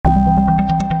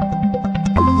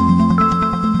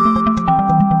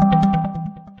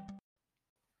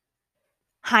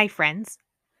Hi, friends.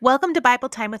 Welcome to Bible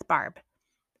Time with Barb.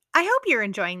 I hope you're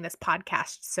enjoying this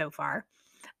podcast so far.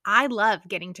 I love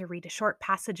getting to read a short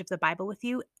passage of the Bible with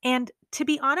you, and to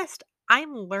be honest,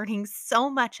 I'm learning so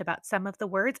much about some of the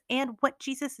words and what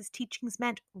Jesus' teachings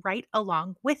meant right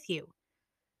along with you.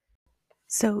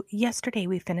 So, yesterday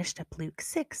we finished up Luke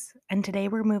 6, and today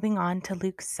we're moving on to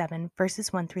Luke 7,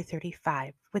 verses 1 through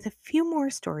 35, with a few more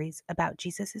stories about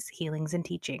Jesus' healings and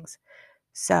teachings.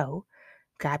 So,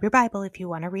 grab your Bible if you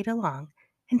want to read along,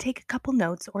 and take a couple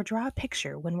notes or draw a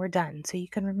picture when we're done so you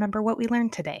can remember what we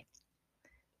learned today.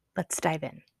 Let's dive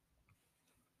in.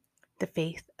 The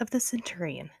faith of the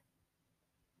centurion.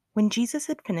 When Jesus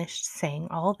had finished saying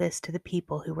all this to the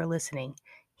people who were listening,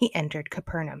 he entered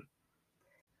Capernaum.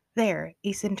 There,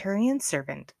 a centurion's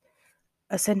servant,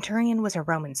 a centurion was a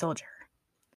Roman soldier,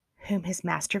 whom his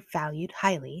master valued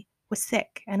highly, was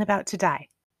sick and about to die.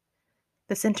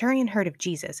 The centurion heard of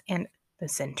Jesus, and the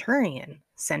centurion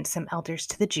sent some elders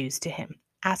to the Jews to him,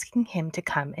 asking him to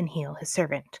come and heal his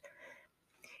servant.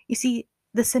 You see,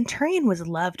 the centurion was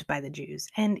loved by the Jews,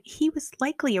 and he was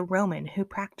likely a Roman who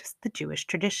practiced the Jewish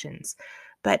traditions.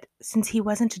 But since he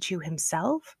wasn't a Jew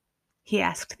himself, he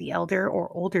asked the elder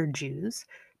or older Jews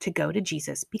to go to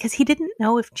Jesus because he didn't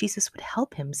know if Jesus would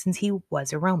help him since he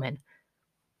was a Roman.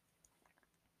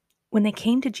 When they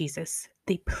came to Jesus,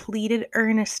 they pleaded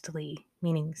earnestly,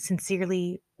 meaning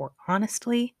sincerely or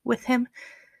honestly, with him.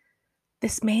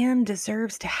 This man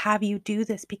deserves to have you do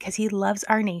this because he loves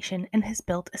our nation and has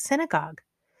built a synagogue.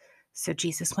 So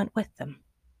Jesus went with them.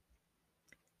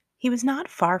 He was not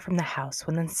far from the house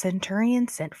when the centurion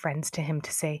sent friends to him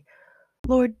to say,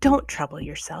 "Lord, don't trouble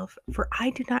yourself, for I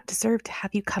do not deserve to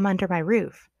have you come under my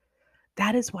roof.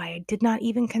 That is why I did not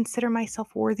even consider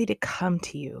myself worthy to come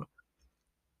to you."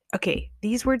 Okay,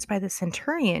 these words by the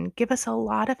centurion give us a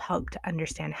lot of help to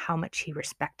understand how much he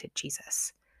respected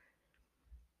Jesus.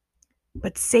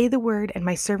 "But say the word, and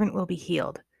my servant will be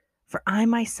healed. For I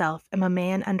myself am a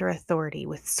man under authority,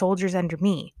 with soldiers under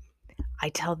me. I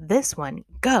tell this one,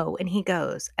 'Go,' and he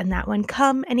goes, and that one,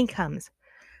 'Come,' and he comes.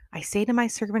 I say to my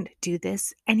servant, 'Do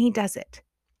this,' and he does it."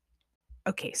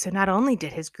 Okay, so not only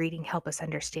did his greeting help us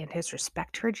understand his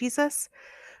respect for Jesus,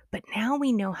 but now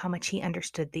we know how much he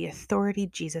understood the authority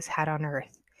Jesus had on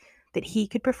earth, that he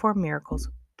could perform miracles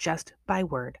just by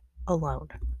word alone.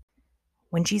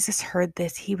 When Jesus heard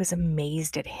this, he was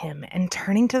amazed at him, and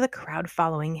turning to the crowd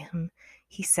following him,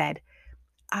 he said,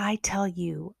 "I tell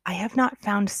you, I have not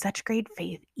found such great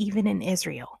faith even in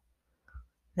Israel."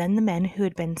 Then the men who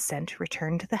had been sent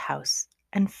returned to the house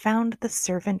and found the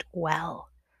servant well.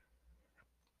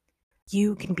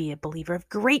 You can be a believer of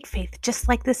great faith just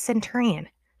like this centurion.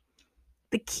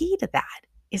 The key to that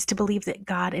is to believe that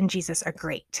God and Jesus are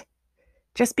great.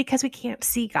 Just because we can't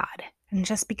see God, and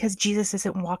just because Jesus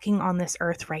isn't walking on this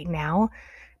earth right now,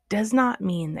 does not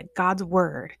mean that God's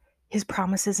word, his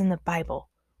promises in the Bible,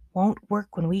 won't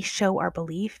work when we show our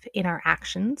belief in our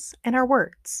actions and our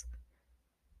words.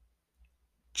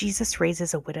 Jesus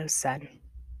raises a widow's son.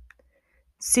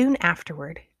 Soon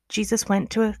afterward, Jesus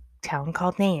went to a town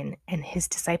called Nain, and his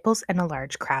disciples and a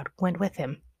large crowd went with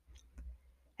him.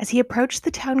 As he approached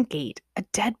the town gate, a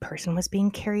dead person was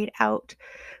being carried out,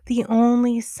 the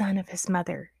only son of his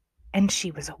mother, and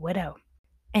she was a widow.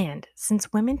 And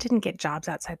since women didn't get jobs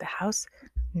outside the house,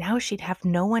 now she'd have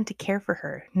no one to care for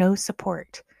her, no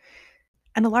support.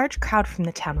 And a large crowd from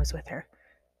the town was with her.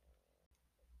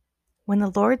 When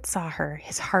the Lord saw her,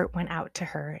 his heart went out to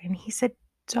her, and he said,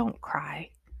 "Don't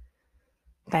cry."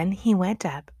 Then he went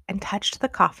up and touched the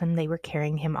coffin they were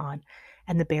carrying him on,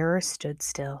 and the bearer stood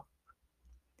still.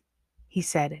 He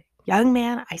said, "Young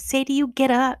man, I say to you, get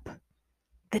up."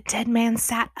 The dead man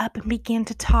sat up and began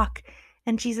to talk,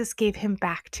 and Jesus gave him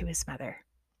back to his mother.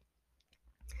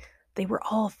 They were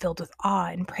all filled with awe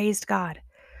and praised God.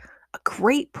 "A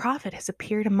great prophet has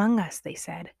appeared among us," they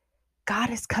said. "God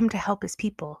has come to help his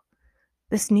people."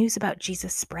 This news about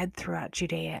Jesus spread throughout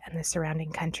Judea and the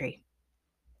surrounding country.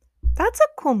 That's a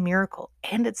cool miracle,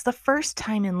 and it's the first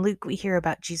time in Luke we hear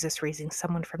about Jesus raising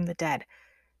someone from the dead,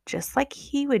 just like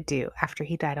he would do after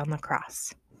he died on the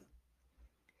cross.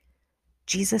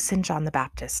 Jesus and John the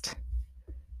Baptist.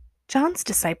 John's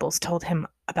disciples told him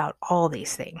about all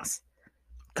these things.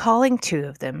 Calling two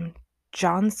of them,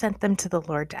 John sent them to the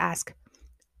Lord to ask,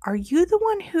 "Are you the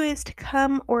one who is to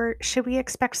come, or should we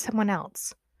expect someone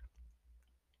else?"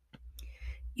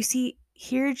 You see,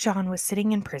 here John was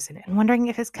sitting in prison and wondering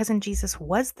if his cousin Jesus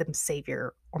was the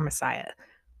Savior or Messiah.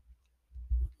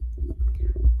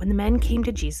 When the men came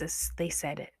to Jesus, they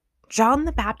said, "John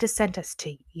the Baptist sent us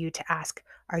to you to ask,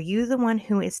 are you the one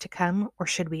who is to come, or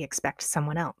should we expect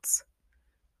someone else?"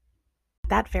 At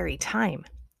that very time,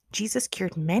 Jesus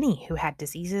cured many who had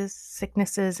diseases,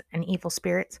 sicknesses, and evil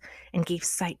spirits, and gave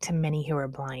sight to many who were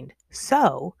blind.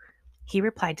 So he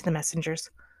replied to the messengers,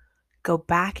 "Go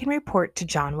back and report to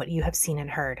John what you have seen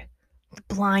and heard. The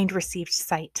blind received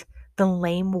sight, the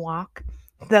lame walk,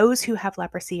 those who have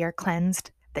leprosy are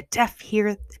cleansed, the deaf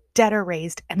hear, the dead are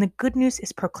raised, and the good news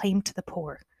is proclaimed to the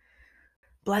poor.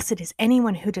 Blessed is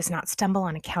anyone who does not stumble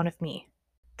on account of me."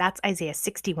 That's Isaiah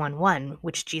 61:1,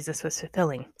 which Jesus was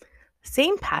fulfilling.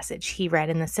 Same passage he read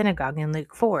in the synagogue in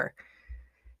Luke 4.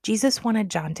 Jesus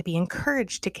wanted John to be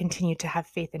encouraged to continue to have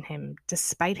faith in him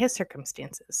despite his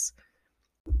circumstances.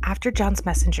 After John's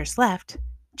messengers left,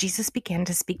 Jesus began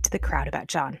to speak to the crowd about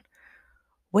John.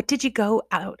 "What did you go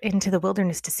out into the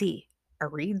wilderness to see? A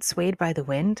reed swayed by the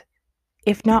wind?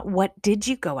 If not, what did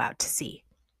you go out to see?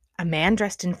 A man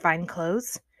dressed in fine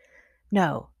clothes?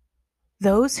 No.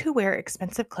 Those who wear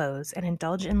expensive clothes and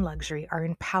indulge in luxury are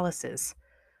in palaces.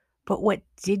 But what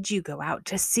did you go out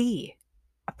to see?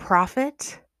 A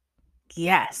prophet?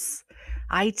 Yes,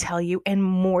 I tell you, and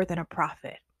more than a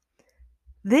prophet.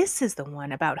 This is the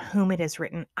one about whom it is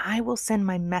written, 'I will send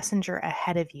my messenger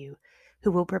ahead of you,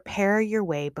 who will prepare your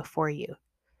way before you.'"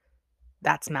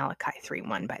 That's Malachi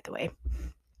 3:1, by the way.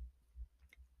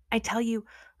 "I tell you,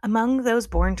 among those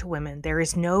born to women, there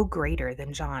is no greater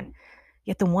than John,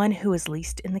 yet the one who is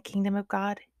least in the kingdom of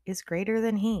God is greater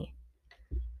than he."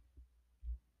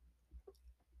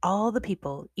 All the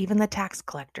people, even the tax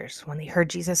collectors, when they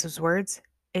heard Jesus' words,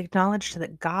 acknowledged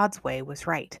that God's way was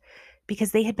right,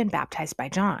 because they had been baptized by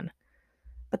John.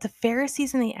 But the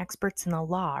Pharisees and the experts in the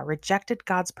law rejected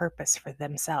God's purpose for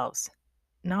themselves,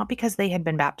 not because they had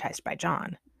been baptized by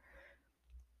John.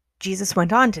 Jesus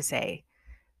went on to say,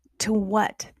 "To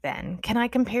what, then, can I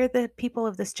compare the people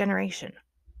of this generation?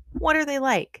 What are they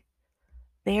like?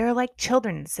 They are like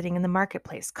children sitting in the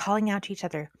marketplace, calling out to each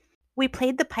other, 'We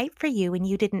played the pipe for you and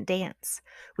you didn't dance.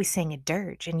 We sang a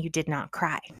dirge and you did not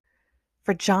cry.'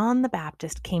 For John the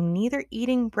Baptist came neither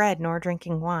eating bread nor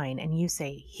drinking wine, and you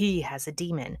say, 'He has a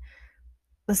demon.'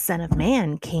 The Son of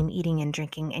Man came eating and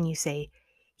drinking, and you say,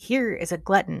 'Here is a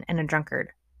glutton and a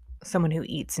drunkard,' someone who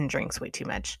eats and drinks way too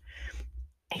much,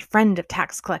 'a friend of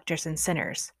tax collectors and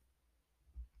sinners.'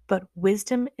 But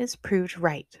wisdom is proved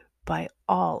right by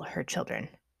all her children."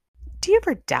 Do you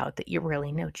ever doubt that you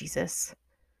really know Jesus?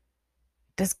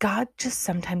 Does God just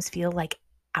sometimes feel like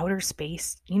outer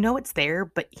space? You know it's there,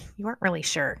 but you aren't really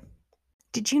sure.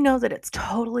 Did you know that it's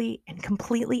totally and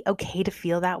completely okay to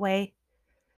feel that way?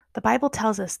 The Bible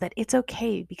tells us that it's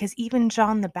okay because even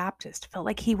John the Baptist felt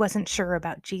like he wasn't sure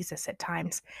about Jesus at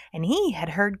times, and he had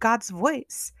heard God's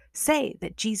voice say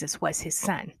that Jesus was his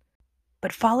son.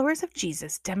 But followers of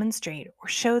Jesus demonstrate or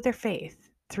show their faith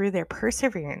through their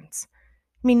perseverance,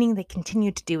 meaning they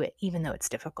continue to do it even though it's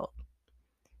difficult.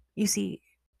 You see,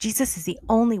 Jesus is the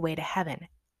only way to heaven,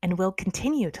 and we'll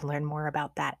continue to learn more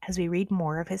about that as we read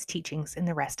more of his teachings in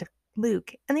the rest of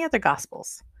Luke and the other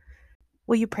Gospels.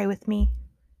 Will you pray with me?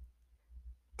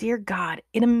 Dear God,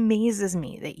 it amazes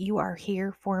me that you are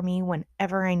here for me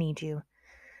whenever I need you.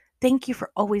 Thank you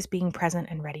for always being present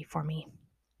and ready for me.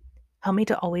 Help me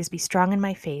to always be strong in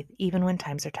my faith, even when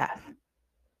times are tough.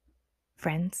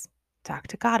 Friends, talk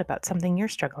to God about something you're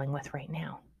struggling with right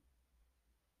now.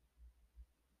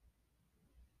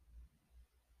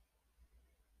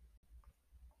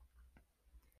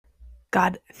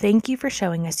 God, thank you for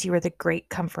showing us you are the great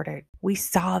comforter. We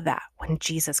saw that when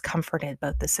Jesus comforted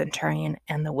both the centurion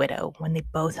and the widow when they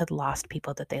both had lost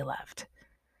people that they loved.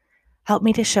 Help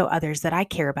me to show others that I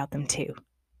care about them too.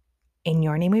 In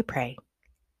your name we pray.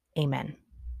 Amen.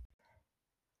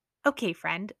 Okay,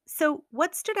 friend. So,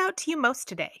 what stood out to you most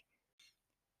today?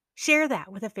 Share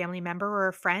that with a family member or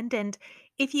a friend. And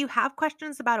if you have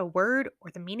questions about a word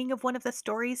or the meaning of one of the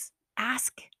stories,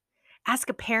 ask.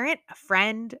 Ask a parent, a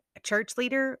friend, a church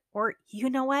leader, or you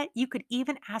know what? You could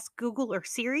even ask Google or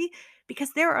Siri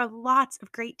because there are lots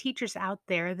of great teachers out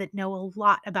there that know a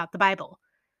lot about the Bible.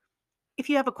 If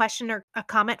you have a question or a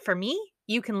comment for me,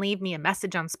 you can leave me a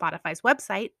message on Spotify's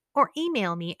website or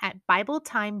email me at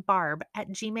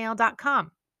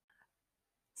BibleTimeBarb@gmail.com.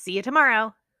 See you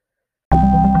tomorrow.